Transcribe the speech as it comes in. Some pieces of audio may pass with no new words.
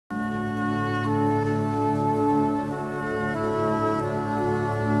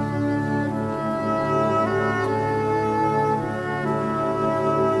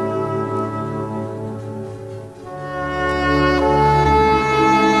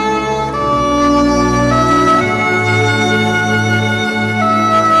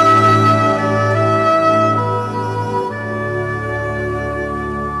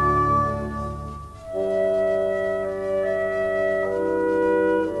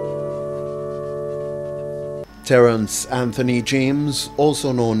Terence Anthony James,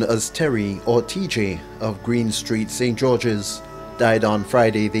 also known as Terry or TJ of Green Street, St. George's, died on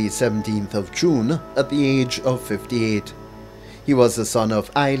Friday the 17th of June at the age of 58. He was the son of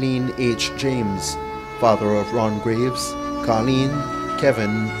Eileen H. James, father of Ron Graves, Colleen,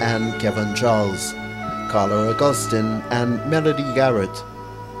 Kevin and Kevin Charles, Carla Augustine and Melody Garrett,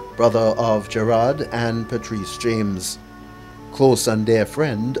 brother of Gerard and Patrice James, close and dear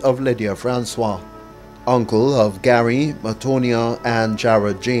friend of Lydia Francois, uncle of Gary, Matonia and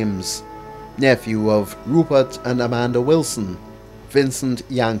Jared James, nephew of Rupert and Amanda Wilson, Vincent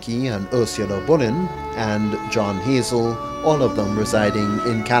Yankee and Ursula Bullen, and John Hazel, all of them residing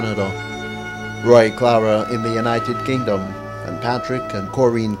in Canada, Roy Clara in the United Kingdom, and Patrick and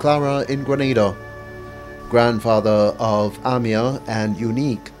Corinne Clara in Grenada, grandfather of Amia and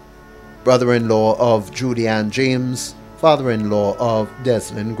Unique, brother-in-law of Julianne James, father-in-law of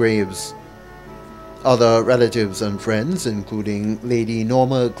Deslin Graves. Other relatives and friends including Lady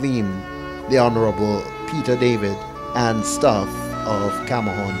Norma Gleam, the Honourable Peter David, and staff of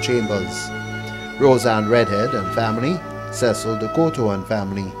Camerhorn Chambers, Roseanne Redhead and family, Cecil Decoto and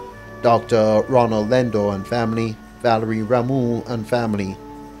family, Dr. Ronald Lendo and family, Valerie Ramu and family,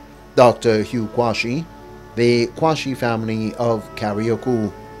 Dr. Hugh Kwashi, the Kwashi family of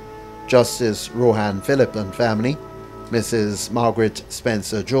Carriacou, Justice Rohan Phillip and family, Mrs. Margaret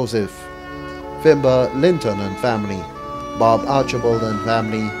Spencer Joseph, Fimber Linton and family, Bob Archibald and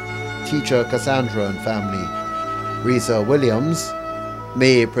family, Teacher Cassandra and family, Risa Williams,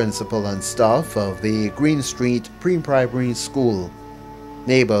 May principal and staff of the Green Street Pre-Primary School,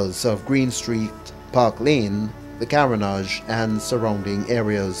 neighbours of Green Street, Park Lane, the Carenage and surrounding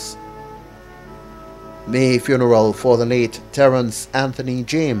areas. May funeral for the late Terence Anthony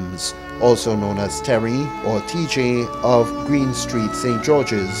James, also known as Terry or TJ of Green Street, St.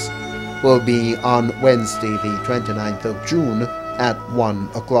 George's, will be on Wednesday the 29th of June at 1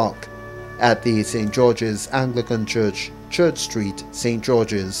 o'clock at the St. George's Anglican Church, Church Street, St.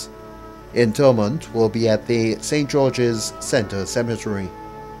 George's. Interment will be at the St. George's Centre Cemetery.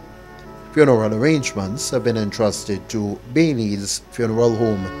 Funeral arrangements have been entrusted to Bailey's Funeral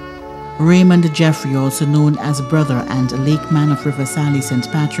Home. Raymond Jeffrey, also known as brother and lake man of River Sally,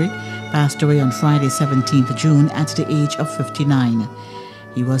 St. Patrick, passed away on Friday 17th June at the age of 59.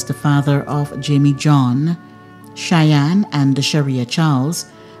 He was the father of Jamie John, Cheyenne and Sharia Charles,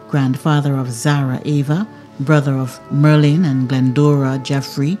 grandfather of Zara Ava, brother of Merlin and Glendora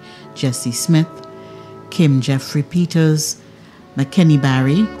Jeffrey, Jesse Smith, Kim Jeffrey Peters, McKinney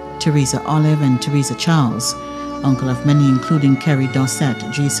Barry, Teresa Olive and Teresa Charles, uncle of many including Kerry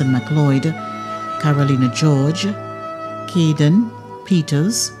Dossett, Jason McLeod, Carolina George, Caden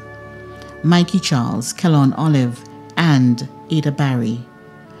Peters, Mikey Charles, Kellon Olive, and Ada Barry.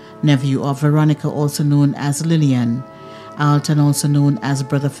 Nephew of Veronica, also known as Lillian, Alton, also known as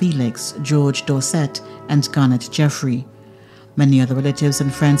Brother Felix, George Dossett, and Garnet Jeffrey. Many other relatives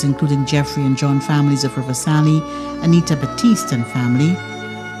and friends including Jeffrey and John families of River Sally, Anita Batiste and family,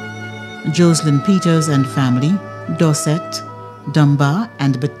 Jocelyn Peters and family, Dossett, Dunbar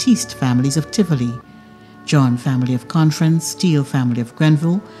and Batiste families of Tivoli, John family of Conference, Steele family of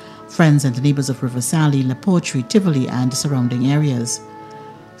Grenville, friends and neighbors of River Sally, La Portrie, Tivoli and surrounding areas.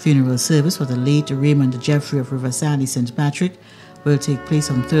 Funeral service for the late Raymond Jeffrey of River Sally, St. Patrick will take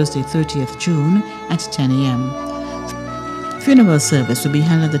place on Thursday 30th June at 10 a.m. Funeral service will be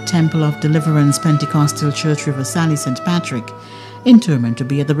held at the Temple of Deliverance Pentecostal Church, River Sally, St. Patrick. Interment to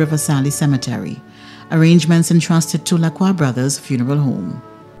be at the River Sally Cemetery. Arrangements entrusted to Lacroix Brothers Funeral Home.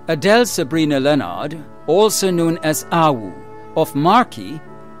 Adele Sabrina Leonard, also known as Awu, of Marquis,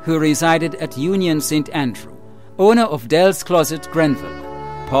 who resided at Union St. Andrew, owner of Dell's Closet, Grenville,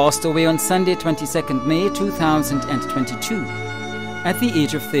 passed away on Sunday 22nd May 2022 at the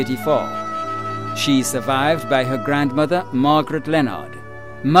age of 34. She is survived by her grandmother Margaret Leonard,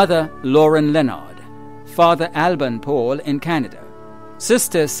 mother Lauren Leonard, father Alban Paul in Canada,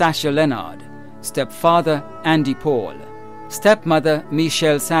 sister Sasha Leonard, stepfather Andy Paul, stepmother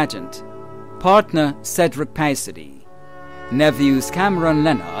Michelle Sargent, partner Cedric Paisady, nephews Cameron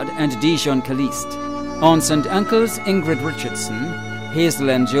Leonard and Dijon Caliste, aunts and uncles Ingrid Richardson, Hazel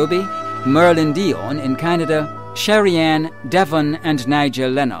and Joby, Merlin Dion in Canada, Sherry Ann, Devon and Nigel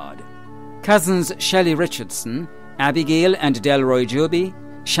Leonard, cousins Shelley Richardson, Abigail and Delroy Joby,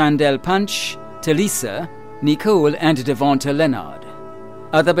 Chandel Punch, Talisa, Nicole and Devonta Leonard.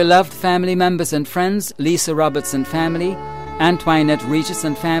 Other beloved family members and friends, Lisa Roberts and family, Antoinette Regis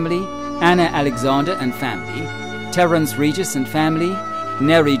and family, Anna Alexander and family, Terence Regis and family,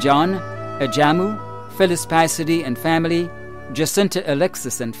 Neri John, Ajamu, Phyllis Paisady and family, Jacinta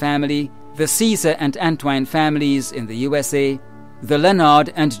Alexis and family, the Caesar and Antoine families in the USA, the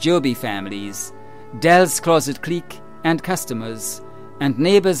Leonard and Joby families, Dell's Closet clique and customers, and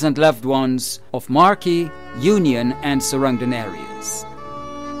neighbors and loved ones of Marquee, Union, and surrounding areas.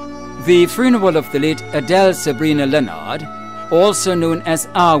 The funeral of the late Adele Sabrina Leonard, also known as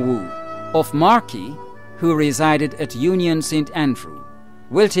Awu, of Marquee, who resided at Union St. Andrew,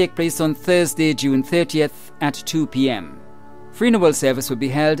 will take place on Thursday, June 30th at 2 p.m. Funeral service will be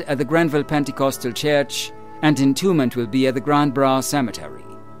held at the Grenville Pentecostal Church, and entombment will be at the Grand Bras Cemetery.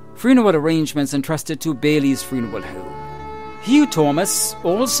 Funeral arrangements entrusted to Bailey's Funeral Home. Hugh Thomas,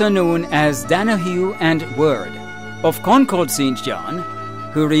 also known as Danahue and Word, of Concord St. John,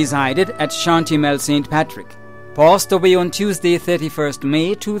 who resided at Chantymel St. Patrick, passed away on Tuesday, 31st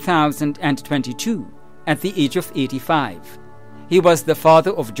May 2022, at the age of 85. He was the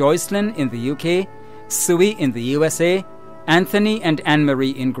father of Joycelyn in the UK, Suey in the USA, Anthony and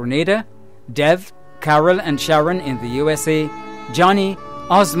Anne-Marie in Grenada, Dev, Carol and Sharon in the USA, Johnny,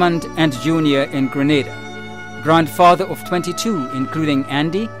 Osmond and Junior in Grenada. Grandfather of 22, including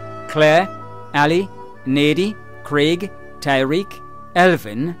Andy, Claire, Ali, Nadie, Craig, Tyreek,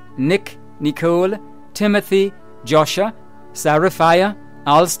 Elvin, Nick, Nicole, Timothy, Joshua, Sarafia,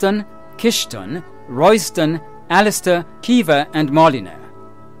 Alston, Kishton, Royston, Alistair, Kiva and Molina.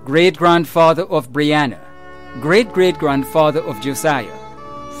 Great-grandfather of Brianna. Great-great-grandfather of Josiah.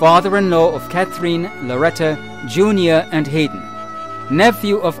 Father-in-law of Catherine, Loretta, Junior and Hayden.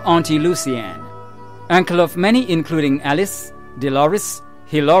 Nephew of Auntie Lucianne. Uncle of many including Alice, Dolores,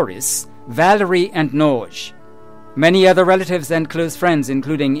 Hilaris, Valerie and Norge. Many other relatives and close friends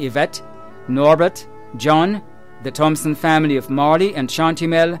including Yvette, Norbert, John, the Thompson family of Marley and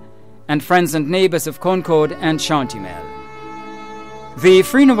Chantymel, and friends and neighbors of Concord and Chantymel. The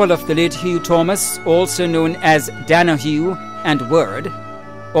funeral of the late Hugh Thomas, also known as Danahue and Word,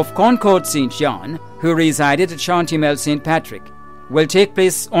 of Concord St. John, who resided at Chantymel St. Patrick, will take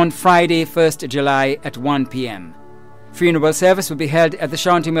place on Friday, 1st July at 1 p.m. Funeral service will be held at the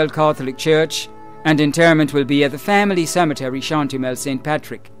Chantymel Catholic Church, and interment will be at the family cemetery, Chantymel St.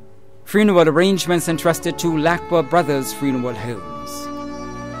 Patrick. Funeral arrangements entrusted to Lacqua Brothers Funeral Homes.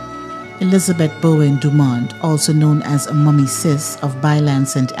 Elizabeth Bowen Dumont, also known as Mummy Sis of Byland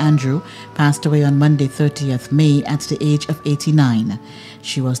St. Andrew, passed away on Monday 30th May at the age of 89.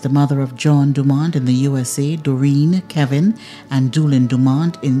 She was the mother of John Dumont in the USA, Doreen, Kevin, and Doolin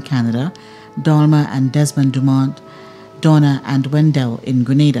Dumont in Canada, Dalma and Desmond Dumont, Donna and Wendell in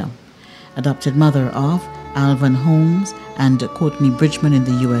Grenada. Adopted mother of Alvan Holmes and Courtney Bridgman in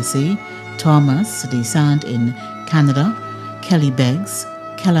the USA, Thomas Desant in Canada, Kelly Beggs,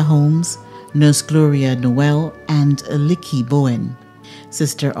 Keller Holmes, Nurse Gloria Noel, and Licky Bowen.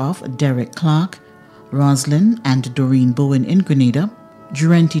 Sister of Derek Clark, Roslyn and Doreen Bowen in Grenada,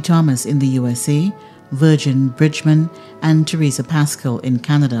 Durante Thomas in the USA, Virgin Bridgman, and Teresa Pascal in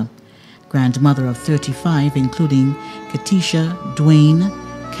Canada. Grandmother of 35, including Katisha, Dwayne,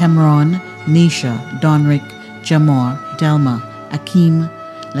 Cameron, Nisha, Donrick, Jamar, Delma, Akeem,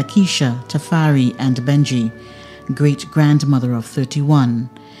 Lakeisha, Tafari, and Benji. Great-grandmother of 31.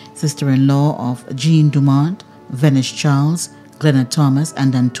 Sister-in-law of Jean Dumont, Venice Charles, Glenna Thomas,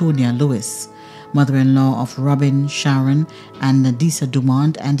 and Antonia Lewis. Mother-in-law of Robin, Sharon, and Nadisa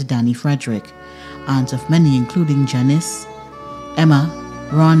Dumont and Danny Frederick. Aunt of many including Janice, Emma,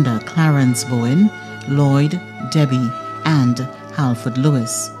 Rhonda, Clarence Bowen, Lloyd, Debbie, and Halford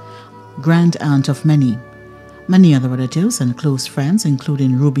Lewis. Grand-aunt of many. Many other relatives and close friends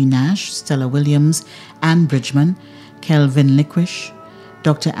including Ruby Nash, Stella Williams, Anne Bridgman, Kelvin Lickwish,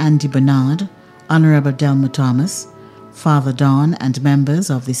 Dr. Andy Bernard, Honorable Delma Thomas, Father Don, and members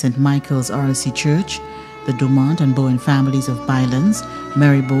of the St. Michael's RC Church, the Dumont and Bowen families of Bylands,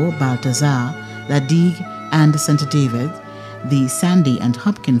 Marybo, Baltazar, Ladigue, and St. David, the Sandy and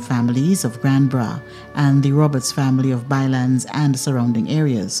Hopkin families of Grand Bras, and the Roberts family of Bylands and surrounding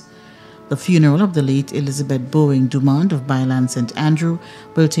areas. The funeral of the late Elizabeth Bowen Dumont of Byland St. Andrew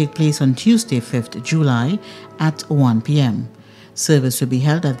will take place on Tuesday, 5th July at 1 p.m. Service will be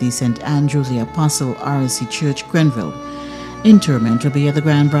held at the St. Andrew the Apostle RSC Church, Grenville. Interment will be at the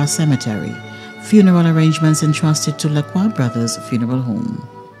Grand Bras Cemetery. Funeral arrangements entrusted to Lacqua Brothers Funeral Home.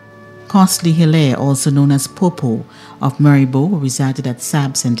 Costly Hilaire, also known as Popo, of Marybo, who resided at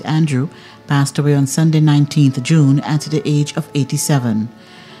Sab St. Andrew, passed away on Sunday, 19th June at the age of 87.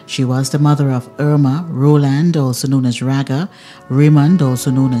 She was the mother of Irma, Roland, also known as Raga, Raymond, also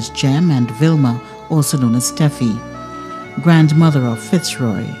known as Jem, and Vilma, also known as Steffi. Grandmother of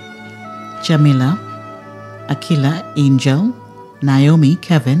Fitzroy, Jamila, Akila, Angel, Naomi,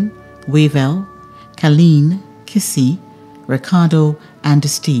 Kevin, Wavel, Colleen, Kissy, Ricardo, and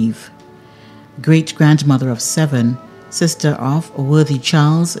Steve. Great-grandmother of 7, sister of Worthy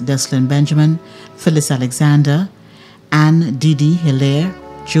Charles, Deslin Benjamin, Phyllis Alexander, Anne Didi Hilaire,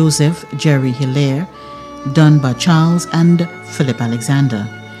 Joseph Jerry Hilaire, Dunbar Charles, and Philip Alexander.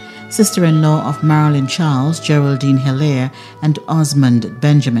 Sister-in-law of Marilyn Charles, Geraldine Hilaire, and Osmond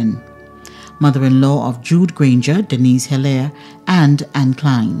Benjamin. Mother-in-law of Jude Granger, Denise Hilaire, and Anne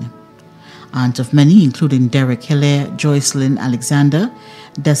Klein. Aunt of many, including Derek Hilaire, Joycelyn Alexander,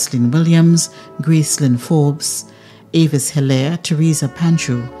 Deslin Williams, Gracelyn Forbes, Avis Hilaire, Teresa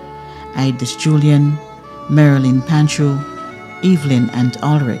Panchu, Idis Julian, Marilyn Panchu, Evelyn and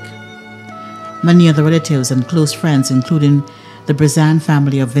Ulrich. Many other relatives and close friends, including the Brizan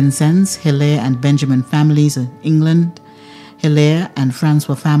family of Vincennes, Hilaire and Benjamin families in England, Hilaire and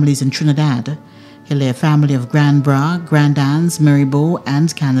Francois families in Trinidad, Hilaire family of Grand Bras, Grand Anse, Maribeau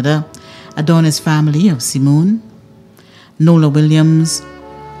and Canada, Adonis family of Simone, Nola Williams,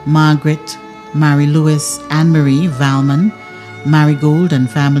 Margaret, Mary Lewis, Anne-Marie Valman, Marigold and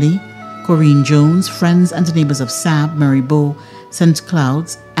family, Corinne Jones, friends and neighbors of Sab, Maribeau, St.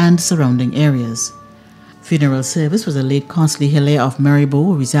 Clouds and surrounding areas. Funeral service for the late Constable Hilaire of Maribeau,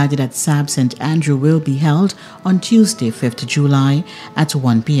 who resided at Sab St. Andrew, will be held on Tuesday, 5th July at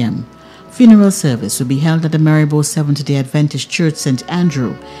 1 p.m. Funeral service will be held at the Maribeau Seventh-day Adventist Church St.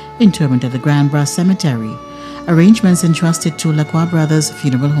 Andrew, interment at the Grand Bras Cemetery. Arrangements entrusted to Lacroix Brothers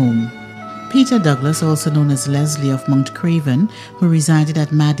Funeral Home. Peter Douglas, also known as Leslie of Mount Craven, who resided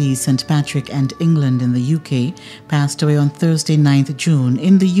at Maddie's, St. Patrick and England in the UK, passed away on Thursday, 9th June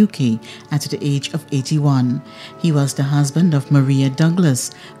in the UK at the age of 81. He was the husband of Maria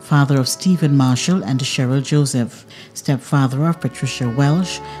Douglas, father of Stephen Marshall and Cheryl Joseph, stepfather of Patricia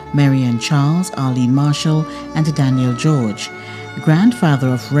Welsh, Marianne Charles, Arlene Marshall, and Daniel George, grandfather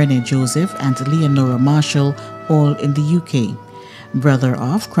of Rene Joseph and Leonora Marshall, all in the UK. Brother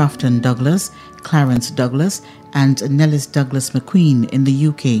of Crofton Douglas, Clarence Douglas, and Nellis Douglas McQueen in the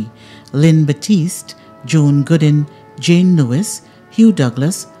UK, Lynn Batiste, Joan Goodin, Jane Lewis, Hugh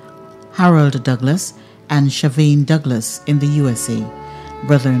Douglas, Harold Douglas, and Shavane Douglas in the USA.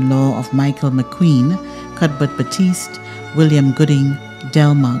 Brother-in-law of Michael McQueen, Cuthbert Batiste, William Gooding,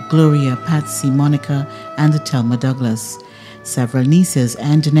 Delma, Gloria, Patsy, Monica, and Thelma Douglas. Several nieces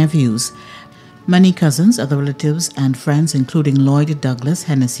and nephews. Many cousins, other relatives and friends including Lloyd Douglas,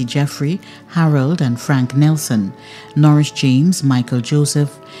 Hennessy Jeffrey, Harold and Frank Nelson, Norris James, Michael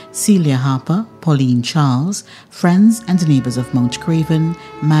Joseph, Celia Harper, Pauline Charles, friends and neighbors of Mount Craven,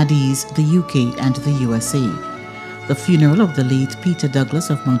 Maddie's, the UK and the USA. The funeral of the late Peter Douglas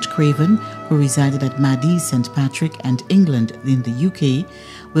of Mount Craven, who resided at Maddie's, St. Patrick and England in the UK,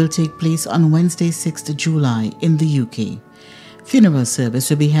 will take place on Wednesday, 6th July in the UK. Funeral service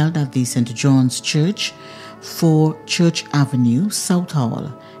will be held at the St. John's Church, 4 Church Avenue,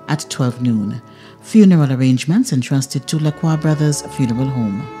 Southall, at 12 noon. Funeral arrangements entrusted to Lacroix Brothers Funeral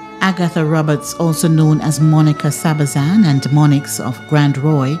Home. Agatha Roberts, also known as Monica Sabazan and Monix of Grand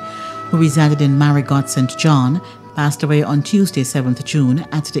Roy, who resided in Marigot, St. John, passed away on Tuesday, 7th June,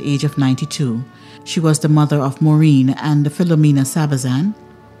 at the age of 92. She was the mother of Maureen and Philomena Sabazan,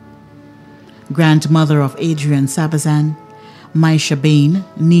 grandmother of Adrian Sabazan, Maisha Bain,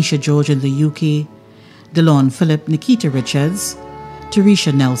 Nisha George in the UK, Delon Philip, Nikita Richards,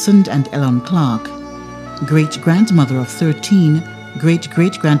 Teresha Nelson and Ellen Clark, great-grandmother of 13,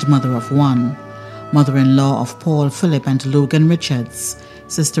 great-great-grandmother of 1, mother-in-law of Paul Philip and Logan Richards,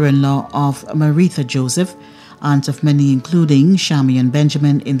 sister-in-law of Maritha Joseph, aunt of many including Shami and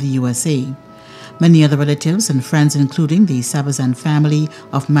Benjamin in the USA. Many other relatives and friends including the Sabazan family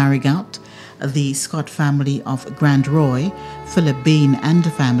of Marigot, the Scott family of Grand Roy, Philip Bain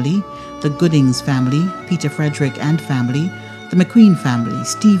and family, the Goodings family, Peter Frederick and family, the McQueen family,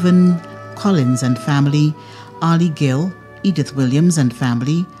 Stephen Collins and family, Ali Gill, Edith Williams and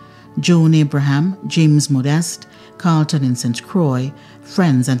family, Joan Abraham, James Modeste, Carlton in St. Croix,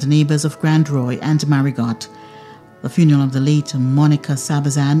 friends and neighbors of Grand Roy and Marigot. The funeral of the late Monica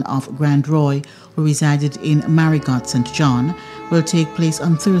Sabazan of Grand Roy, who resided in Marigot, St. John, will take place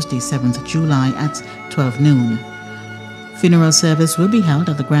on Thursday, 7th July at 12 noon. Funeral service will be held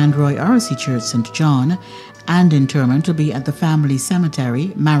at the Grand Roy RC Church, St. John, and interment will be at the family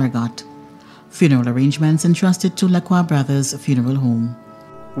cemetery, Marigot. Funeral arrangements entrusted to Lacroix Brothers Funeral Home.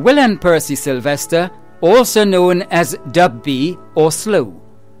 Will and Percy Sylvester, also known as Dubby or Slow,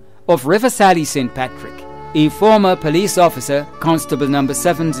 of River Sally, St. Patrick, a former police officer, Constable number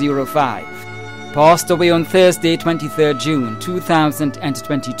 705, passed away on Thursday, 23rd June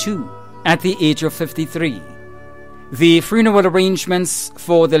 2022, at the age of 53. The funeral arrangements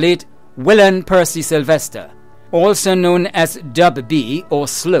for the late Willan Percy Sylvester also known as Dub B or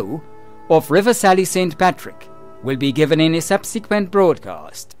Slow, of River Sally St. Patrick, will be given in a subsequent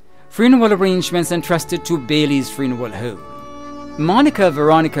broadcast. Funeral arrangements entrusted to Bailey's Funeral Home. Monica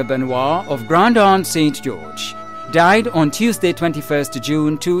Veronica Benoit of Grand Aunt St. George died on Tuesday 21st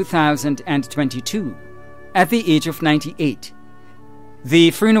June 2022 at the age of 98.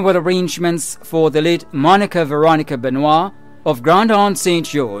 The funeral arrangements for the late Monica Veronica Benoit of Grand Aunt St.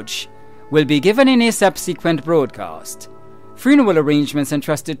 George will be given in a subsequent broadcast. Funeral arrangements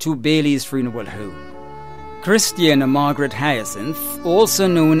entrusted to Bailey's Funeral Home. Christiana Margaret Hyacinth, also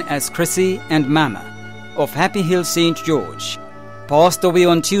known as Chrissy and Mama, of Happy Hill St. George, passed away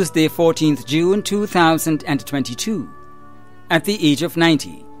on Tuesday 14th June 2022 at the age of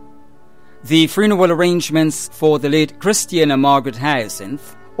 90. The funeral arrangements for the late Christiana Margaret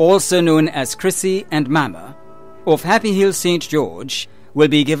Hyacinth, also known as Chrissy and Mama, of Happy Hill St. George, will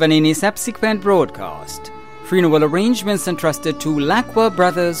be given in a subsequent broadcast. Funeral arrangements entrusted to Lacqua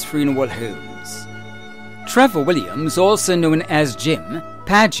Brothers Funeral Homes. Trevor Williams, also known as Jim,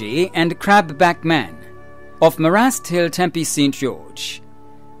 Padgey and Crabback Man, of Marrast Hill, Tempe St. George,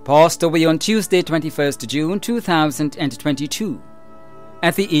 passed away on Tuesday 21st June 2022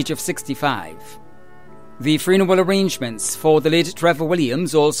 at the age of 65. The funeral arrangements for the late Trevor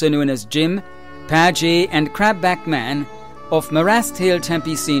Williams, also known as Jim, Padgey and Crabback Man, of Marrast Hill,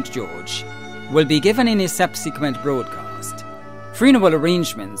 Tempe St. George, will be given in a subsequent broadcast. Funeral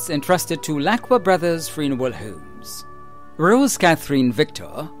arrangements entrusted to Lacqua Brothers Funeral Homes. Rose Catherine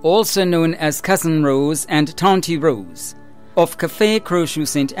Victor, also known as Cousin Rose and Tanty Rose, of Café Crochet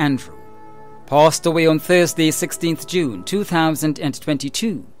St. Andrew, passed away on Thursday 16th June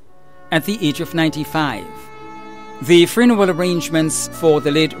 2022 at the age of 95. The funeral arrangements for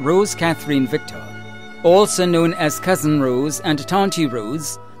the late Rose Catherine Victor, also known as Cousin Rose and Tanty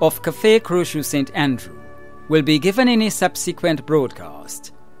Rose, of Café Crochet St. Andrew, will be given in a subsequent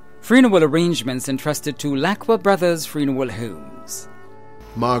broadcast. Funeral arrangements entrusted to Lacqua Brothers Funeral Homes.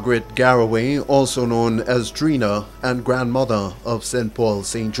 Margaret Garraway, also known as Drina and grandmother of St. Paul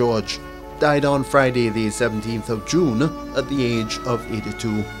St. George, died on Friday the 17th of June at the age of 82.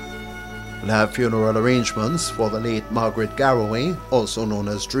 We'll have funeral arrangements for the late Margaret Garraway, also known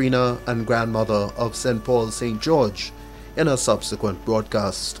as Drina and grandmother of St. Paul St. George, in a subsequent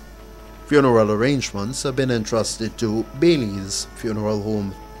broadcast. Funeral arrangements have been entrusted to Bailey's Funeral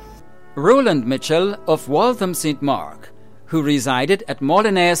Home. Roland Mitchell of Waltham St. Mark, who resided at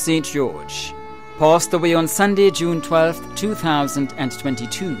Molinaire St. George, passed away on Sunday, June 12,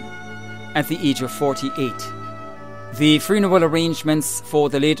 2022, at the age of 48. The funeral arrangements for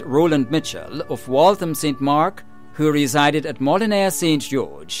the late Roland Mitchell of Waltham St. Mark, who resided at Molinaire St.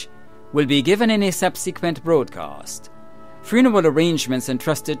 George, will be given in a subsequent broadcast. Funeral arrangements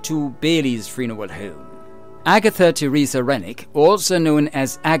entrusted to Bailey's Funeral Home. Agatha Teresa Rennick, also known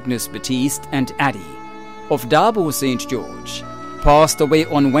as Agnes Batiste and Addie, of Darbo St. George, passed away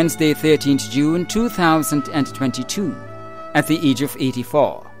on Wednesday 13th June 2022 at the age of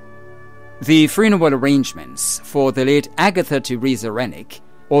 84. The funeral arrangements for the late Agatha Teresa Rennick,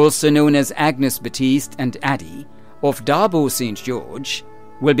 also known as Agnes Batiste and Addie, of Darbo St. George,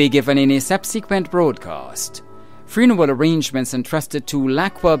 will be given in a subsequent broadcast. Funeral arrangements entrusted to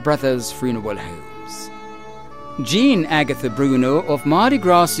Lacqua Brothers Funeral Homes. Jean Agatha Bruno of Mardi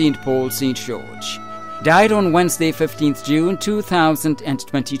Gras St. Paul St. George died on Wednesday 15th June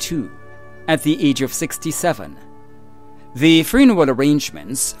 2022 at the age of 67. The funeral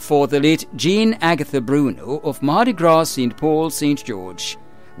arrangements for the late Jean Agatha Bruno of Mardi Gras St. Paul St. George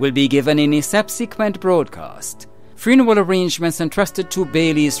will be given in a subsequent broadcast. Funeral arrangements entrusted to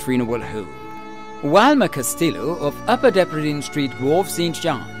Bailey's Funeral Home. Walma Castillo of Upper Depredin Street, Grove St.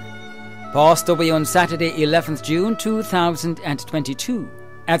 John, passed away on Saturday 11th June 2022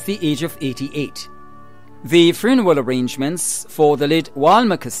 at the age of 88. The funeral arrangements for the late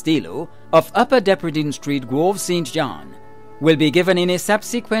Walma Castillo of Upper Depredin Street, Grove St. John, will be given in a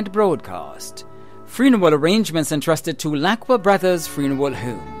subsequent broadcast. Funeral arrangements entrusted to Lacqua Brothers Funeral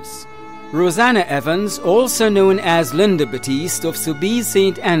Homes. Rosanna Evans, also known as Linda Batiste of Soubise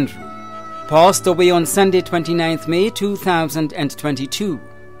St. Andrew, passed away on Sunday 29th May 2022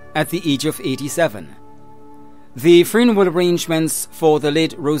 at the age of 87. The funeral arrangements for the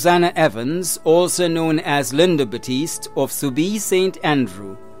late Rosanna Evans, also known as Linda Batiste of Soubise St.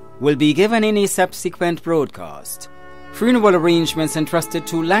 Andrew, will be given in a subsequent broadcast. Funeral arrangements entrusted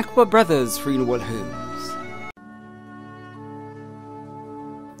to Lacqua Brothers Funeral Homes.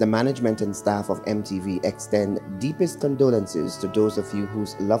 The management and staff of MTV extend deepest condolences to those of you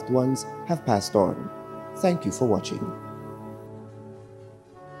whose loved ones have passed on. Thank you for watching.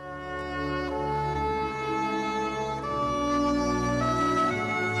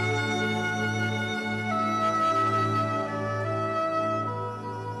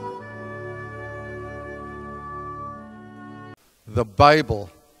 the Bible,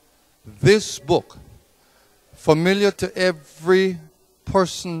 this book, familiar to every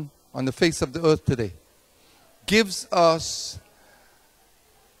person on the face of the earth today, gives us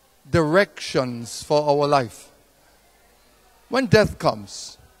directions for our life. When death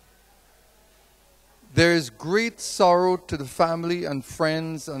comes, there is great sorrow to the family and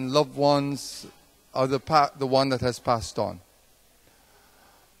friends and loved ones of the one that has passed on.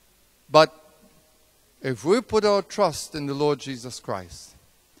 But if we put our trust in the Lord Jesus Christ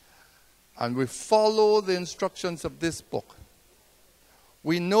and we follow the instructions of this book,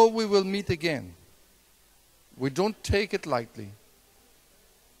 we know we will meet again. We don't take it lightly.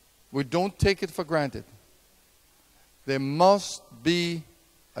 We don't take it for granted. There must be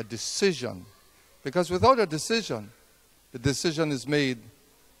a decision, because without a decision, the decision is made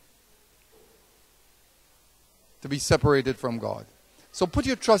to be separated from God. So put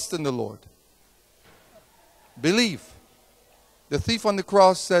your trust in the Lord. Believe. The thief on the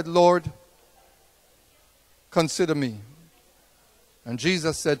cross said, Lord, consider me. And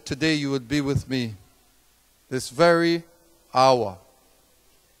Jesus said, today you would be with me, this very hour.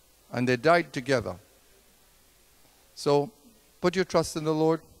 And they died together. So put your trust in the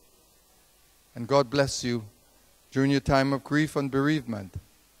Lord, and God bless you during your time of grief and bereavement.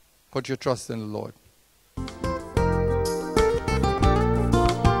 Put your trust in the Lord.